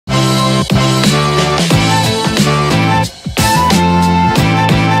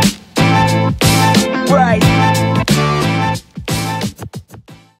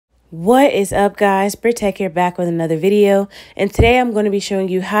What is up, guys? Britt Tech here, back with another video, and today I'm going to be showing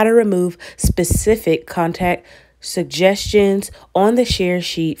you how to remove specific contact suggestions on the share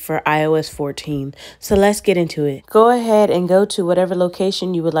sheet for iOS 14. So let's get into it. Go ahead and go to whatever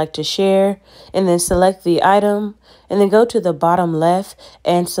location you would like to share, and then select the item, and then go to the bottom left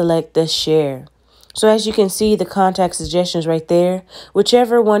and select the share. So as you can see, the contact suggestions right there,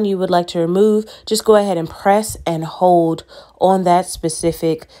 whichever one you would like to remove, just go ahead and press and hold on that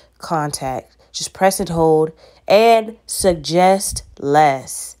specific contact. Just press and hold and suggest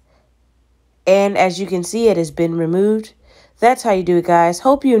less. And as you can see, it has been removed. That's how you do it, guys.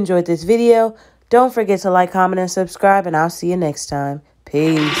 Hope you enjoyed this video. Don't forget to like, comment, and subscribe, and I'll see you next time.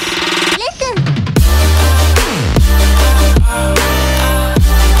 Peace.